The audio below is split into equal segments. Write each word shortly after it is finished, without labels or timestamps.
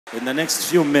In the next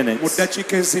few minutes,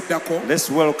 let's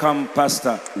welcome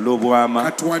Pastor Lubwama.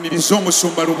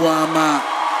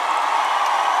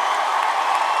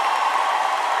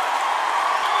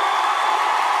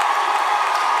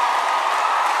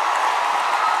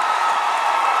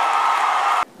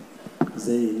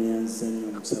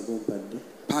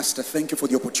 Pastor, thank you for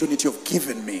the opportunity of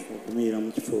giving me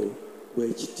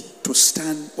to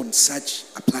stand on such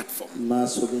a platform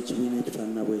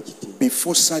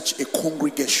before such a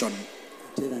congregation.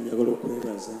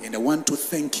 And I want to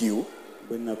thank you.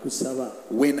 When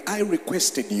I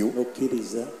requested you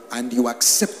and you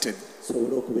accepted so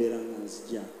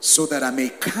that I may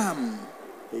come,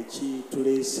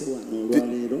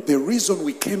 the reason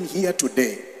we came here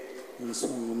today,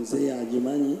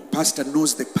 Pastor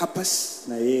knows the purpose,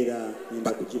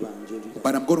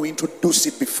 but I'm going to introduce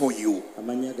it before you.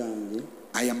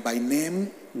 I am by name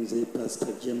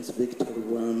Pastor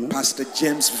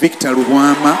James Victor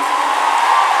Rwama.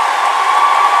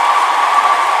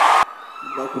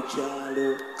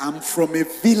 I'm from a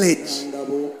village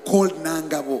called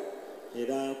Nangabo.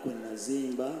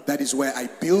 That is where I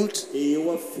built.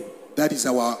 That is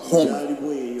our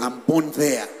home. I'm born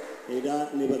there.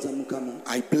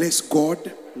 I bless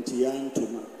God.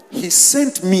 He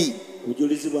sent me.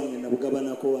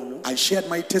 I shared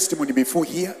my testimony before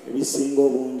here.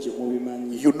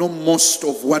 You know most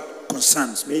of what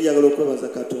concerns me.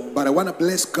 But I want to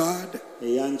bless God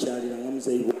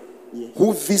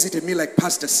who visited me, like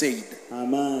Pastor said.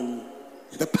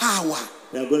 The power.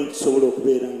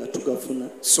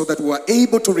 So that we are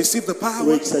able to receive the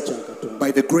power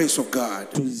by the grace of God.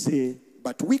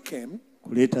 But we came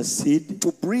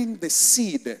to bring the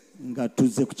seed,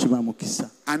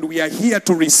 and we are here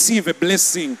to receive a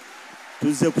blessing.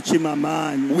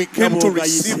 We came to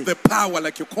receive the power,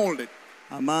 like you called it,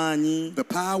 the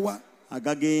power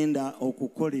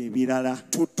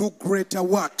to do greater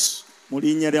works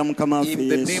in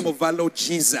the name of our Lord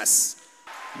Jesus.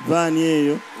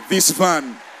 This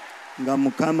van, the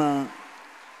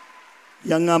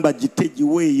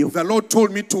Lord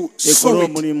told me to sow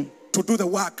it, to do the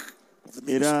work.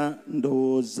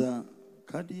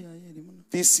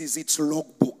 This is its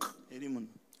logbook.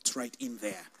 It's right in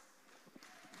there.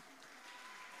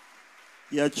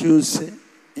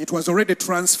 It was already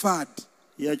transferred.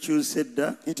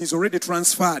 It is already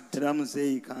transferred. Let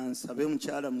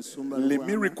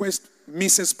me request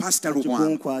Mrs. Pastor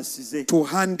Rwama to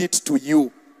hand it to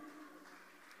you.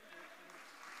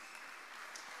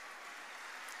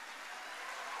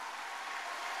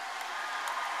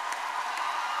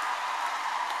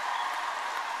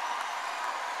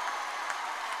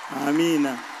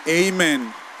 Amina.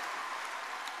 Amen.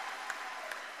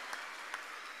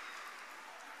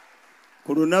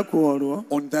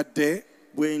 On that day,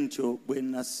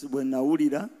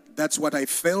 that's what I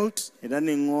felt, and I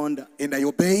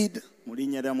obeyed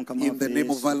in the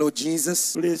name of our Lord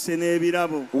Jesus.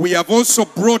 We have also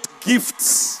brought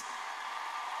gifts.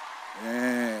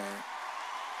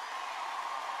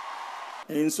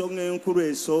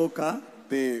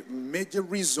 The major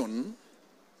reason,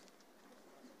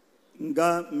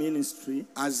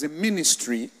 as a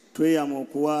ministry,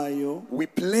 we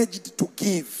pledged to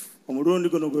give.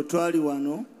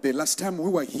 The last time we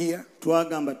were here,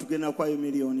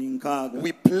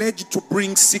 we pledged to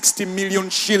bring 60 million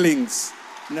shillings.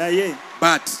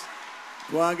 But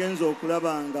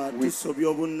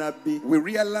we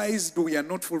realized we are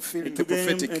not fulfilling the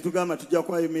prophetic.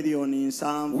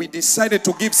 We decided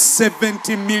to give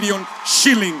 70 million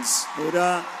shillings.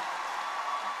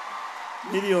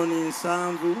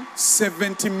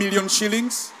 70 million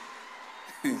shillings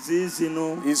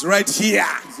is right here.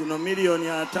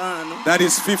 That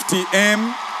is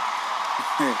 50M.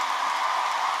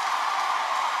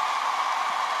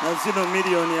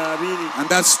 And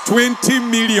that's 20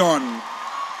 million.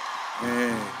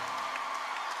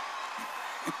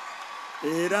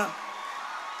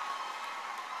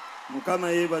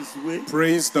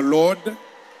 Praise the Lord.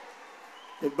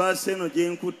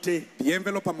 The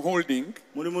envelope I'm holding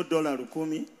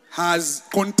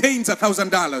contains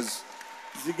 $1,000.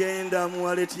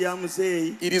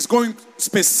 It is going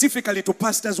specifically to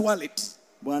Pastor's wallet.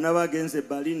 When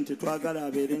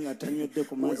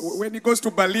he goes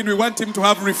to Berlin, we want him to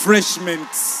have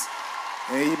refreshments.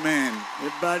 Amen.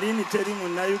 There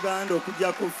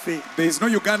is no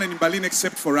Ugandan in Berlin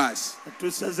except for us.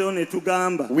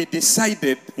 We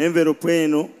decided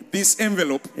this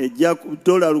envelope of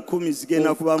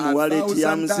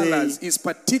 $1,000 is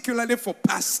particularly for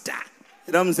Pastor.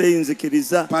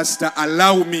 Pastor,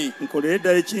 allow me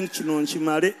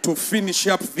to finish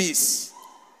up this.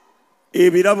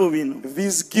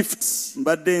 These gifts,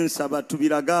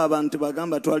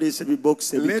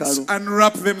 let's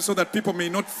unwrap them so that people may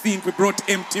not think we brought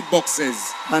empty boxes.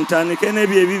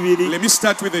 Let me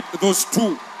start with those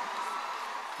two.